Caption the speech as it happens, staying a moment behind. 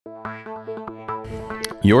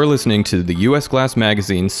You're listening to the U.S. Glass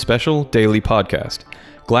Magazine's special daily podcast,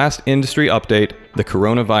 Glass Industry Update, The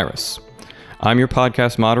Coronavirus. I'm your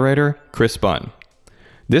podcast moderator, Chris Bunn.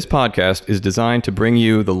 This podcast is designed to bring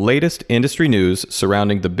you the latest industry news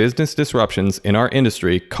surrounding the business disruptions in our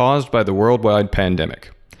industry caused by the worldwide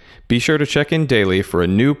pandemic. Be sure to check in daily for a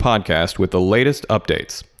new podcast with the latest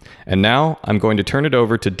updates. And now, I'm going to turn it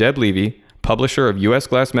over to Deb Levy, publisher of U.S.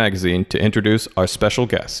 Glass Magazine, to introduce our special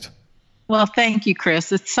guest. Well, thank you,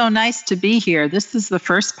 Chris. It's so nice to be here. This is the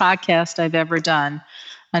first podcast I've ever done,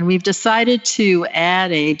 and we've decided to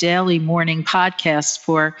add a daily morning podcast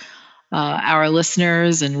for our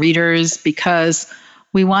listeners and readers because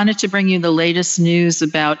we wanted to bring you the latest news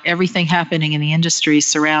about everything happening in the industry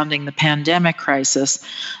surrounding the pandemic crisis.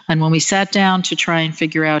 And when we sat down to try and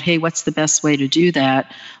figure out, hey, what's the best way to do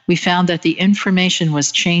that, we found that the information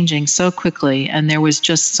was changing so quickly and there was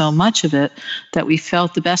just so much of it that we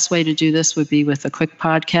felt the best way to do this would be with a quick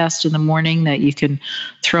podcast in the morning that you can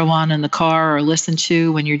throw on in the car or listen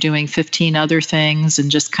to when you're doing 15 other things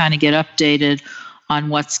and just kind of get updated on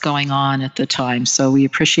what's going on at the time. So we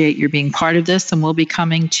appreciate your being part of this, and we'll be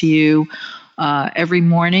coming to you every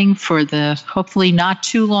morning for the hopefully not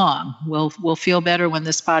too long. We'll feel better when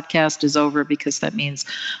this podcast is over because that means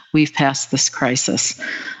we've passed this crisis.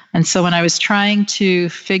 And so when I was trying to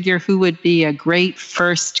figure who would be a great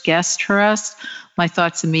first guest for us, my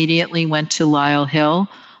thoughts immediately went to Lyle Hill.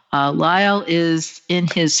 Lyle is in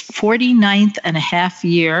his 49th and a half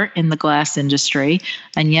year in the glass industry.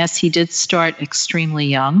 And yes, he did start extremely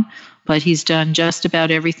young, but he's done just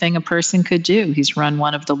about everything a person could do. He's run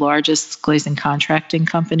one of the largest glazing contracting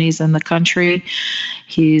companies in the country.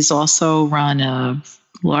 He's also run a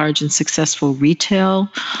large and successful retail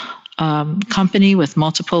company with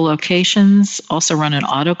multiple locations, also run an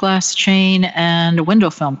auto glass chain and a window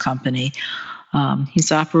film company.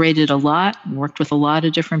 He's operated a lot, worked with a lot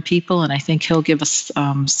of different people, and I think he'll give us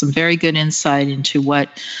some very good insight into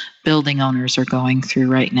what building owners are going through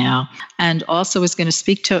right now. And also is going to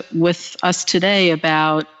speak with us today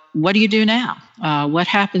about what do you do now? What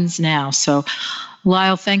happens now? So,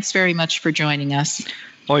 Lyle, thanks very much for joining us.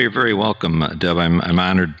 Oh, you're very welcome, Deb. I'm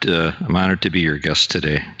honored. I'm honored to be your guest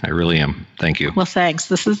today. I really am. Thank you. Well, thanks.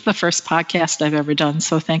 This is the first podcast I've ever done,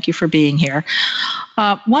 so thank you for being here.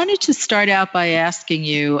 Wanted to start out by asking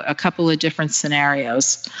you a couple of different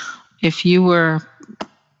scenarios. If you were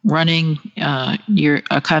running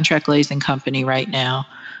a contract glazing company right now,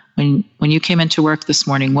 when you came into work this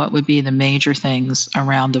morning, what would be the major things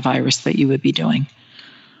around the virus that you would be doing?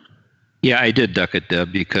 Yeah, I did duck it,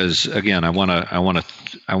 Deb, because again, I want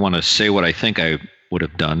to say what I think I would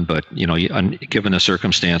have done, but given the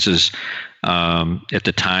circumstances at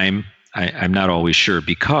the time, I'm not always sure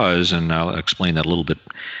because, and I'll explain that a little bit.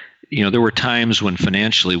 There were times when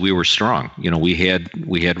financially we were strong. We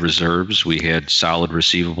had reserves, we had solid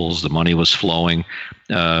receivables, the money was flowing.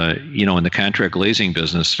 In the contract glazing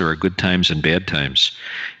business, there are good times and bad times,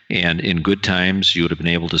 and in good times, you would have been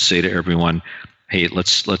able to say to everyone, hey,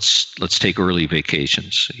 let's take early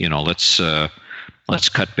vacations. Let's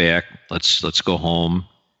cut back. Let's go home.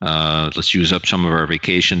 Let's use up some of our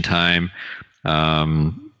vacation time.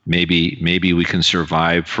 Maybe we can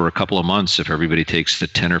survive for a couple of months if everybody takes the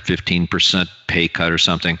 10 or 15% pay cut or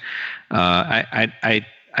something. I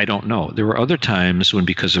don't know. There were other times when,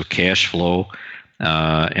 because of cash flow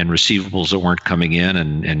and receivables that weren't coming in,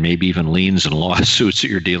 and maybe even liens and lawsuits that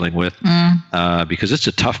you're dealing with, because it's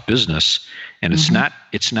a tough business, and it's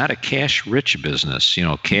not a cash-rich business.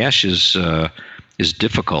 Cash is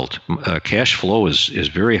difficult. Cash flow is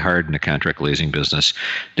very hard in the contract glazing business.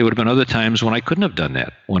 There would have been other times when I couldn't have done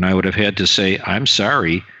that, when I would have had to say, I'm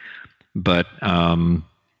sorry, but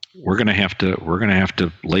we're going to have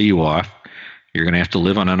to lay you off. You're going to have to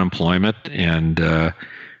live on unemployment, and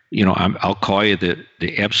I'll call you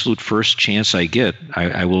the absolute first chance I get.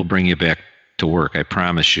 I will bring you back to work. I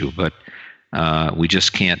promise you. But we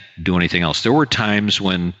just can't do anything else. There were times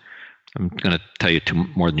when, I'm going to tell you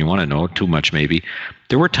more than you want to know, too much maybe.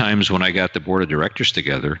 There were times when I got the board of directors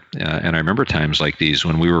together, and I remember times like these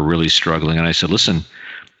when we were really struggling. And I said, listen,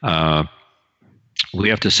 we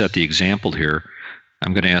have to set the example here.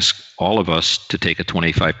 I'm going to ask all of us to take a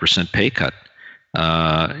 25% pay cut.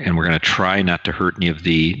 And we're going to try not to hurt any of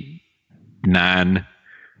the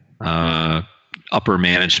upper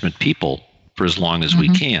management people for as long as we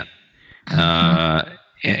can.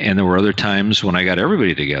 And there were other times when I got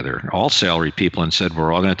everybody together, all salary people, and said,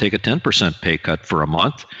 we're all going to take a 10% pay cut for a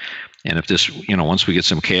month. And if this, once we get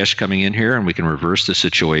some cash coming in here and we can reverse the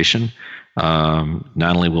situation,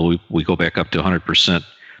 not only will we go back up to 100%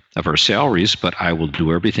 of our salaries, but I will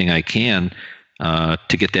do everything I can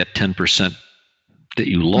to get that 10% that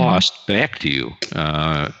you lost back to you.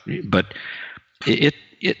 But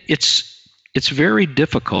it's very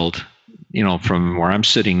difficult, from where I'm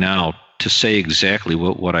sitting now, to say exactly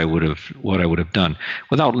what I would have done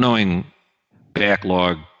without knowing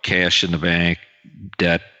backlog, cash in the bank,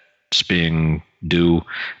 debts being due.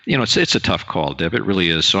 It's a tough call, Deb. It really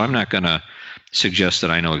is. So I'm not going to suggest that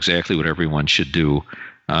I know exactly what everyone should do.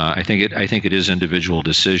 I think it is individual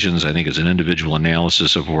decisions. I think it's an individual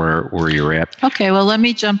analysis of where you're at. Okay, well, let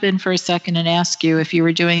me jump in for a second and ask you, if you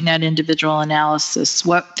were doing that individual analysis,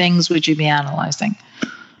 what things would you be analyzing?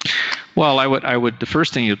 Well, I would. The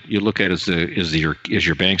first thing you look at is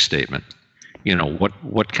your bank statement.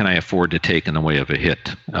 What can I afford to take in the way of a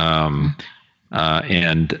hit?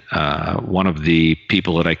 And one of the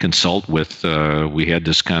people that I consult with, we had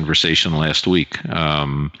this conversation last week.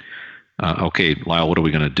 Okay, Lyle, what are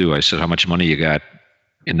we going to do? I said, how much money you got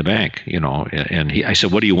in the bank? And I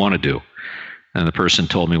said, what do you want to do? And the person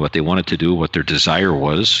told me what they wanted to do, what their desire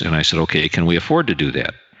was. And I said, okay, can we afford to do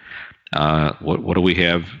that? What do we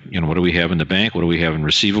have? What do we have in the bank? What do we have in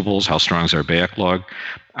receivables? How strong is our backlog?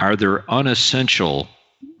 Are there unessential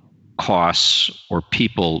costs or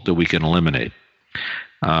people that we can eliminate?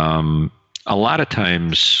 A lot of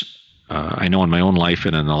times, I know in my own life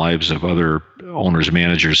and in the lives of other owners,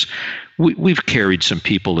 managers, we've carried some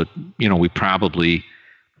people that we probably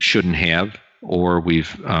shouldn't have, or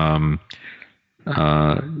we've not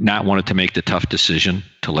wanted to make the tough decision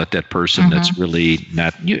to let that person that's really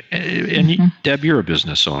not you. And Deb, you're a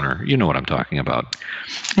business owner. You know what I'm talking about.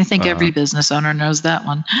 I think every business owner knows that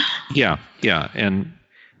one. Yeah, and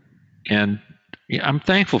I'm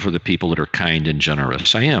thankful for the people that are kind and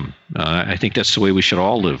generous. I am. I think that's the way we should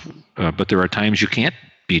all live. But there are times you can't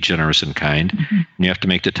be generous and kind, and you have to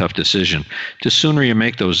make the tough decision. The sooner you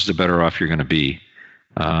make those, the better off you're going to be.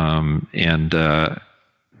 And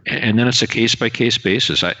then it's a case-by-case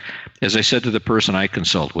basis. As I said to the person I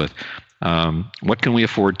consult with, what can we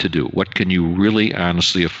afford to do? What can you really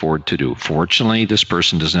honestly afford to do? Fortunately, this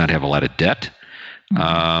person does not have a lot of debt.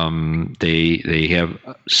 They have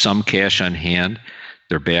some cash on hand.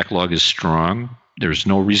 Their backlog is strong. There's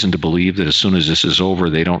no reason to believe that as soon as this is over,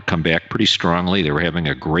 they don't come back pretty strongly. They were having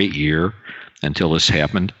a great year until this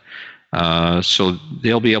happened. So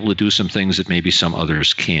they'll be able to do some things that maybe some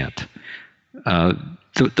others can't.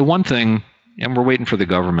 The one thing, and we're waiting for the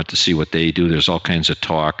government to see what they do. There's all kinds of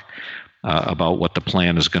talk about what the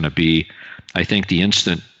plan is going to be. I think the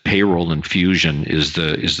instant payroll infusion is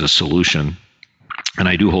the solution, and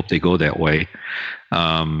I do hope they go that way,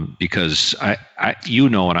 because I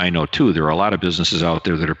and I know too, there are a lot of businesses out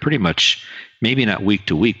there that are pretty much maybe not week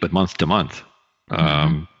to week, but month to month.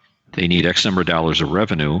 They need X number of dollars of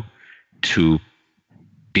revenue to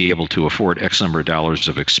be able to afford X number of dollars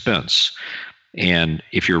of expense. And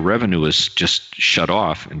if your revenue is just shut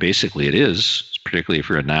off, and basically it is, particularly if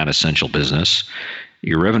you're a non-essential business,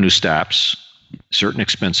 your revenue stops. Certain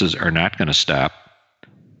expenses are not going to stop.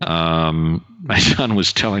 My son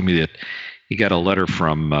was telling me that he got a letter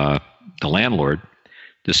from the landlord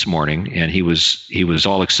this morning, and he was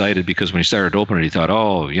all excited because when he started opening it, he thought,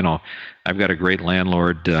 I've got a great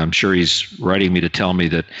landlord. I'm sure he's writing me to tell me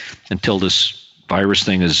that until this virus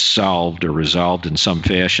thing is solved or resolved in some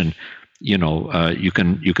fashion, you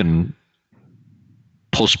can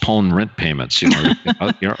postpone rent payments, or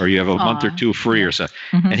you have a month or two free or so.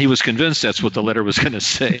 And he was convinced that's what the letter was going to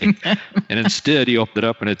say. And instead, he opened it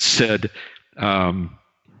up and it said,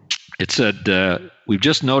 we've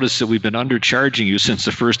just noticed that we've been undercharging you since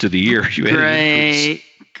the first of the year. You had an increase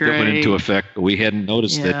that went into effect, but we hadn't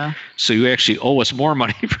noticed it. So you actually owe us more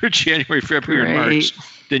money for January, February, and March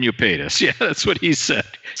than you paid us. Yeah, that's what he said.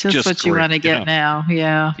 Just what you want to get now.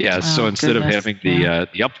 Yeah. Yeah. So instead of having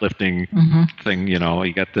the uplifting thing, you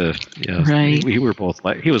got the right. We were both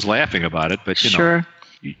he was laughing about it, but sure.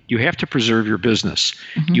 You have to preserve your business.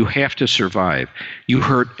 You have to survive. You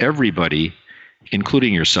hurt everybody,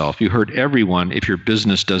 including yourself. You hurt everyone if your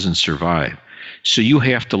business doesn't survive. So you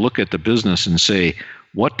have to look at the business and say,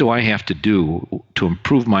 what do I have to do to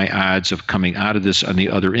improve my odds of coming out of this on the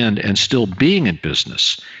other end and still being in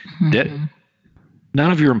business? That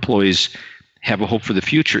none of your employees have a hope for the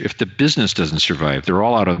future if the business doesn't survive. They're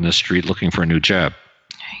all out on the street looking for a new job.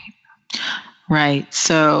 Right.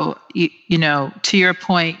 So, to your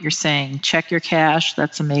point, you're saying check your cash.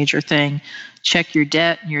 That's a major thing. Check your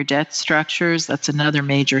debt and your debt structures. That's another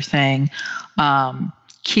major thing.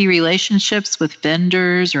 Key relationships with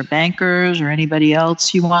vendors or bankers or anybody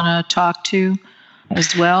else you want to talk to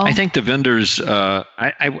as well? I think the vendors,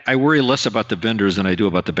 I worry less about the vendors than I do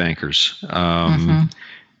about the bankers.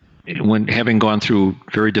 when having gone through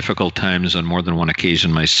very difficult times on more than one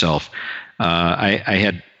occasion myself, I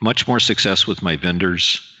had much more success with my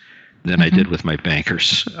vendors than I did with my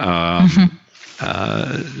bankers. The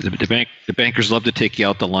bankers love to take you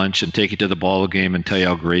out to lunch and take you to the ball game and tell you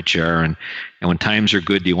how great you are, and when times are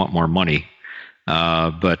good, you want more money.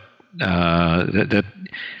 But as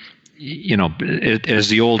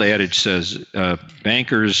the old adage says,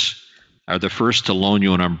 bankers are the first to loan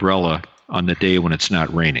you an umbrella on the day when it's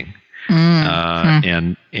not raining.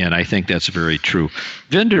 And I think that's very true.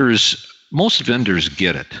 Most vendors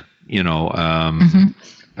get it.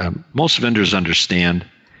 Most vendors understand,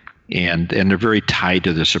 and they're very tied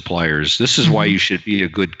to the suppliers. This is why you should be a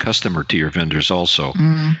good customer to your vendors also.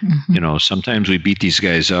 Sometimes we beat these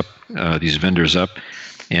guys up, these vendors up,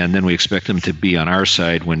 and then we expect them to be on our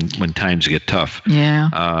side when times get tough.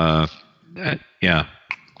 Yeah. Yeah.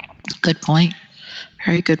 Good point.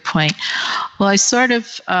 Very good point. Well, I sort of,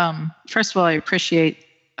 first of all, I appreciate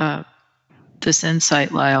this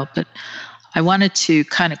insight, Lyle, but I wanted to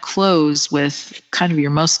kind of close with kind of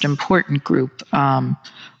your most important group,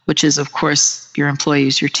 which is, of course, your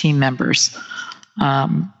employees, your team members.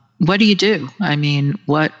 What do you do? I mean,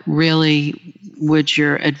 what really would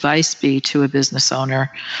your advice be to a business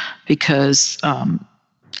owner? Because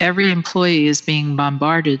every employee is being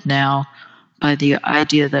bombarded now by the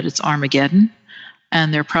idea that it's Armageddon.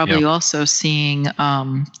 And they're probably also seeing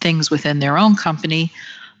things within their own company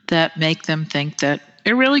that make them think that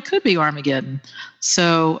it really could be Armageddon.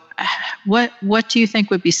 So what do you think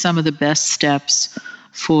would be some of the best steps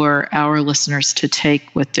for our listeners to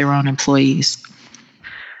take with their own employees?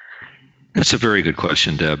 That's a very good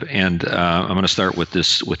question, Deb. And I'm going to start with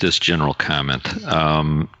this general comment.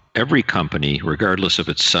 Every company, regardless of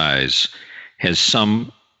its size, has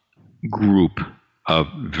some group of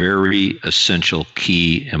very essential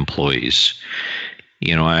key employees.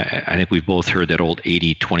 I think we've both heard that old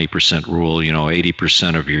 80-20% rule.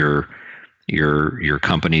 80% of your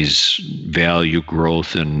company's value,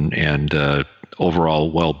 growth, and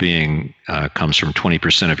overall well-being comes from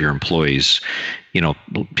 20% of your employees.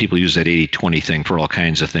 People use that 80-20 thing for all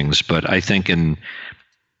kinds of things, but I think in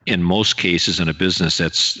most cases in a business,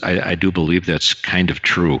 I do believe that's kind of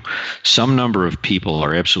true. Some number of people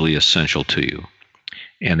are absolutely essential to you,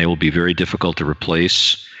 and they will be very difficult to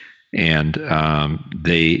replace. And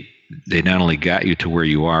they not only got you to where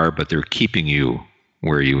you are, but they're keeping you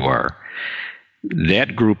where you are.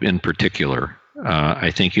 That group in particular,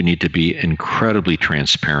 I think you need to be incredibly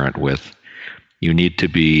transparent with. You need to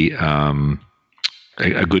be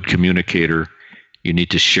a good communicator. You need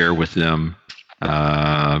to share with them,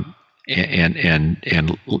 and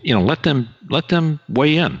let them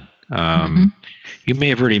weigh in. You may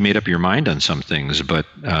have already made up your mind on some things, but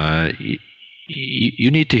you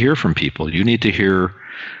need to hear from people. You need to hear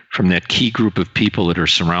from that key group of people that are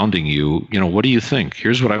surrounding you. What do you think?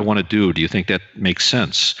 Here's what I want to do. Do you think that makes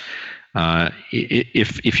sense?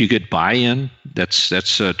 If you get buy-in, that's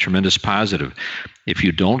a tremendous positive. If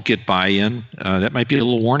you don't get buy-in, that might be a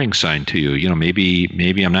little warning sign to you.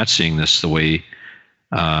 Maybe I'm not seeing this the way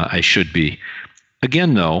I should be.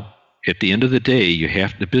 Again, though, at the end of the day,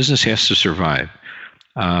 the business has to survive.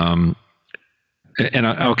 I'll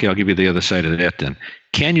give you the other side of that then.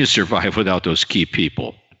 Can you survive without those key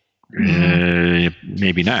people?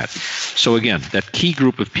 Maybe not. So again, that key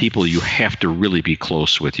group of people you have to really be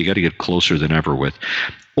close with. You got to get closer than ever with.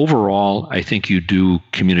 Overall, I think you do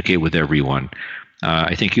communicate with everyone.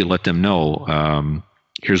 I think you let them know,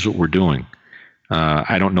 here's what we're doing.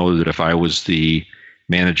 I don't know that if I was the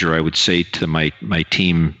manager, I would say to my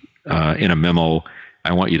team in a memo,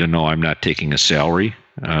 I want you to know I'm not taking a salary.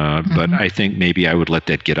 But I think maybe I would let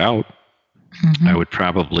that get out. I would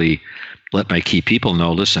probably let my key people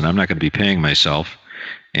know, listen, I'm not going to be paying myself.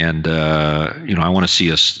 And, I want to see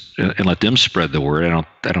us and let them spread the word.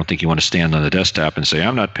 I don't think you want to stand on the desktop and say,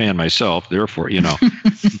 I'm not paying myself. Therefore,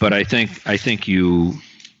 but I think you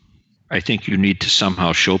need to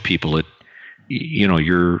somehow show people that,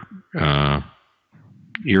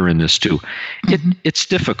 you're in this too. It's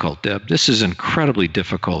difficult, Deb. This is incredibly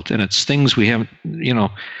difficult. And it's things we haven't,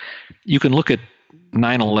 you can look at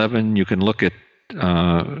 9/11, you can look at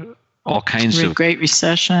all kinds of Great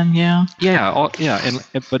Recession, yeah. Yeah,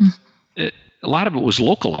 but a lot of it was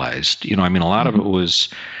localized. A lot of it was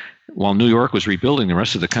while New York was rebuilding, the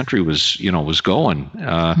rest of the country was going.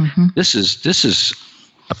 This is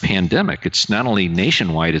a pandemic. It's not only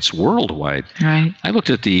nationwide, it's worldwide. Right. I looked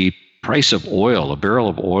at the price of oil. A barrel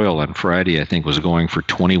of oil on Friday, I think, was going for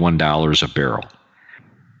 $21 a barrel.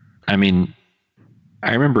 I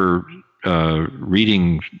remember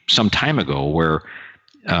reading some time ago where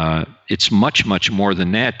It's much, much more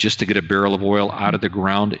than that just to get a barrel of oil out of the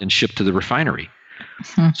ground and shipped to the refinery.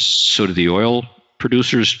 So do the oil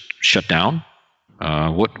producers shut down?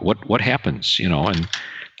 What happens? And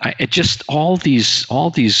it just all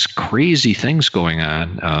these crazy things going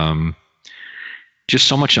on. Just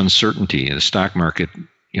so much uncertainty. The stock market,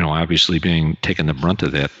 obviously being taken the brunt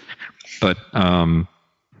of that. But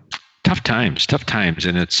tough times,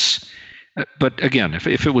 and it's. But again, if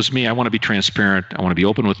it was me, I want to be transparent. I want to be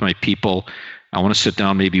open with my people. I want to sit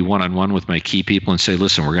down maybe one-on-one with my key people and say,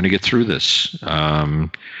 listen, we're going to get through this. We're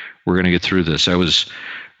going to get through this. I was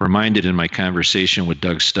reminded in my conversation with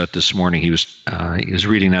Doug Stutt this morning, he was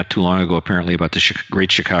reading not too long ago apparently about the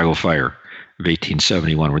Great Chicago Fire of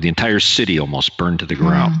 1871, where the entire city almost burned to the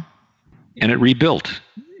ground. And it rebuilt.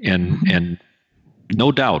 And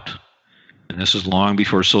no doubt, and this is long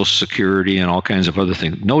before Social Security and all kinds of other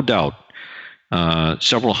things, no doubt,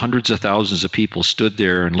 several hundreds of thousands of people stood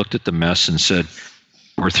there and looked at the mess and said,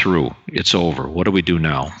 we're through. It's over. What do we do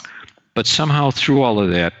now? But somehow through all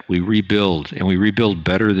of that, we rebuild, and we rebuild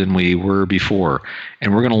better than we were before.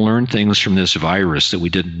 And we're going to learn things from this virus that we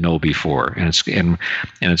didn't know before. And it's going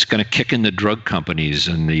to kick in the drug companies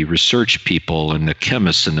and the research people and the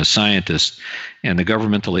chemists and the scientists and the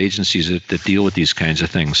governmental agencies that deal with these kinds of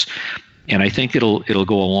things. And I think it'll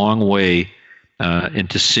go a long way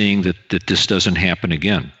into seeing that this doesn't happen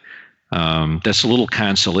again. That's a little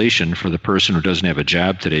consolation for the person who doesn't have a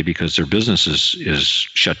job today because their business is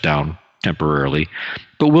shut down temporarily.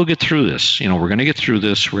 But we'll get through this. We're going to get through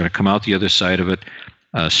this. We're going to come out the other side of it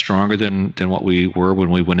stronger than what we were when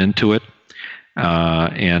we went into it.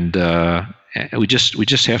 And we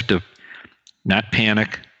just have to not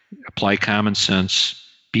panic, apply common sense,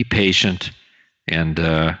 be patient, and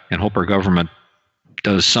hope our government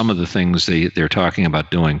does some of the things they're talking about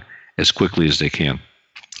doing as quickly as they can.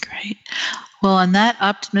 Great. Well, on that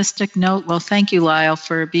optimistic note, thank you, Lyle,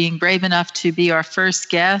 for being brave enough to be our first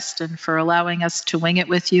guest and for allowing us to wing it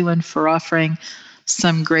with you and for offering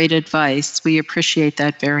some great advice. We appreciate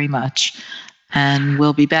that very much. And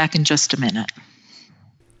we'll be back in just a minute.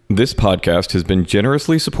 This podcast has been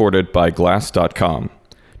generously supported by Glass.com.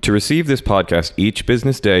 To receive this podcast each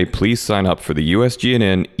business day, please sign up for the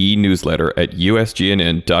USGNN e-newsletter at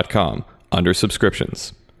usgnn.com under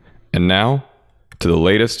subscriptions. And now, to the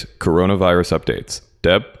latest coronavirus updates.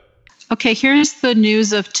 Deb? Okay, here's the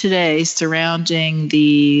news of today surrounding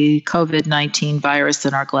the COVID-19 virus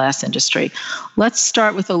in our glass industry. Let's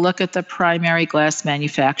start with a look at the primary glass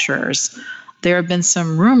manufacturers. There have been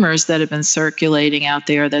some rumors that have been circulating out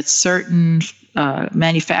there that certain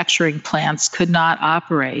manufacturing plants could not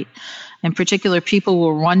operate. In particular, people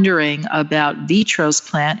were wondering about Vitro's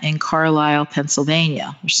plant in Carlisle,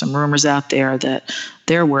 Pennsylvania. There's some rumors out there that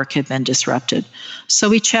their work had been disrupted. So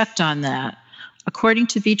we checked on that. According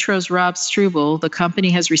to Vitro's Rob Struble, the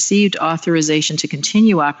company has received authorization to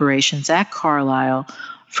continue operations at Carlisle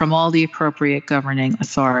from all the appropriate governing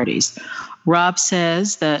authorities. Rob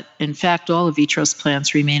says that, in fact, all of Vitro's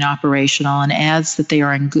plants remain operational and adds that they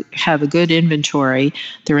have a good inventory.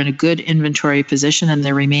 They're in a good inventory position and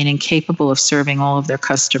they're remaining capable of serving all of their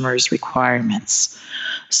customers' requirements.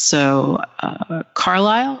 So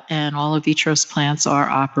Carlisle and all of Vitro's plants are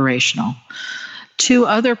operational. Two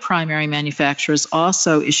other primary manufacturers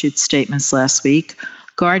also issued statements last week.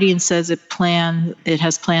 Guardian says it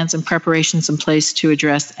has plans and preparations in place to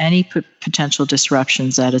address any potential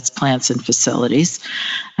disruptions at its plants and facilities.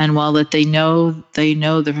 And while that they know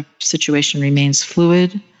the situation remains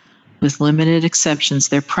fluid, with limited exceptions,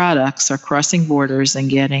 their products are crossing borders and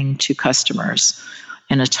getting to customers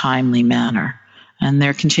in a timely manner. And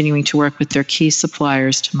they're continuing to work with their key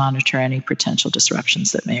suppliers to monitor any potential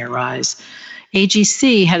disruptions that may arise.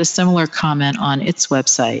 AGC had a similar comment on its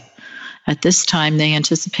website. At this time, they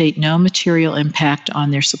anticipate no material impact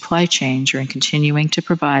on their supply chain during continuing to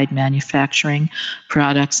provide manufacturing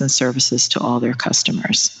products and services to all their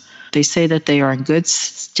customers. They say that they are in good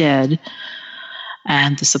stead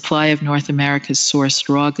and the supply of North America's sourced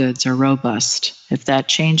raw goods are robust. If that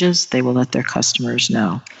changes, they will let their customers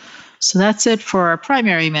know. So that's it for our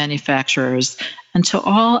primary manufacturers. And to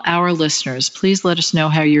all our listeners, please let us know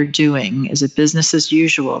how you're doing. Is it business as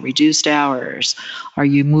usual, reduced hours? Are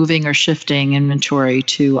you moving or shifting inventory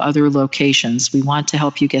to other locations? We want to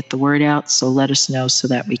help you get the word out, so let us know so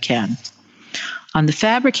that we can. On the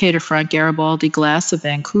fabricator front, Garibaldi Glass of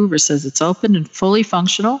Vancouver says it's open and fully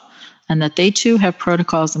functional and that they too have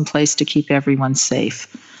protocols in place to keep everyone safe.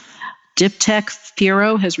 Diptech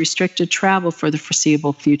Firo has restricted travel for the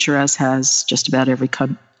foreseeable future, as has just about every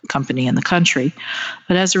company in the country.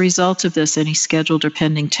 But as a result of this, any scheduled or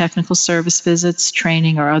pending technical service visits,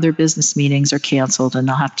 training, or other business meetings are canceled, and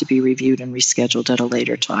they'll have to be reviewed and rescheduled at a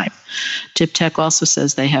later time. TIPTech also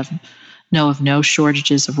says they know of no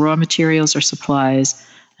shortages of raw materials or supplies,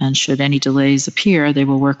 and should any delays appear, they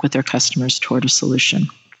will work with their customers toward a solution.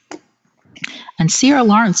 And C.R.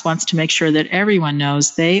 Lawrence wants to make sure that everyone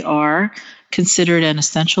knows they are considered an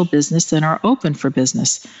essential business and are open for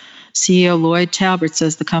business. CEO Lloyd Talbert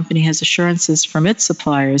says the company has assurances from its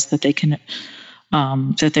suppliers that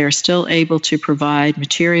they are still able to provide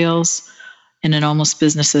materials in an almost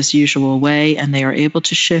business as usual way, and they are able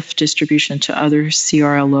to shift distribution to other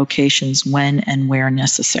CRL locations when and where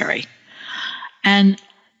necessary. And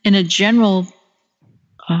in a general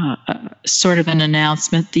sort of an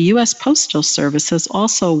announcement, the U.S. Postal Service has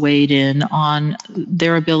also weighed in on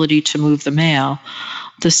their ability to move the mail.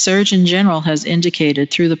 The Surgeon General has indicated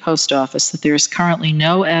through the post office that there is currently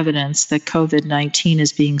no evidence that COVID-19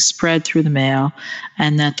 is being spread through the mail,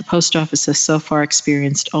 and that the post office has so far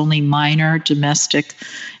experienced only minor domestic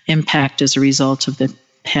impact as a result of the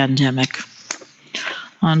pandemic.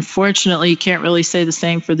 Unfortunately, you can't really say the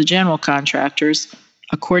same for the general contractors.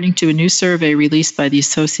 According to a new survey released by the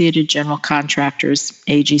Associated General Contractors,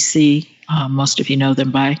 AGC, most of you know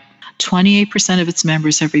them by, 28% of its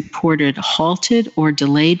members have reported halted or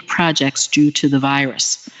delayed projects due to the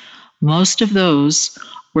virus. Most of those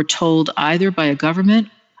were told either by a government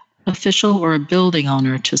official or a building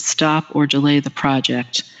owner to stop or delay the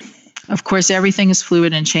project. Of course, everything is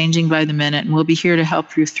fluid and changing by the minute, and we'll be here to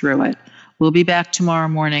help you through it. We'll be back tomorrow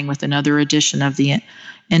morning with another edition of the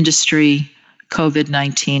Industry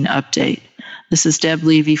COVID-19 Update. This is Deb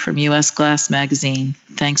Levy from U.S. Glass Magazine.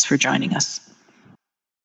 Thanks for joining us.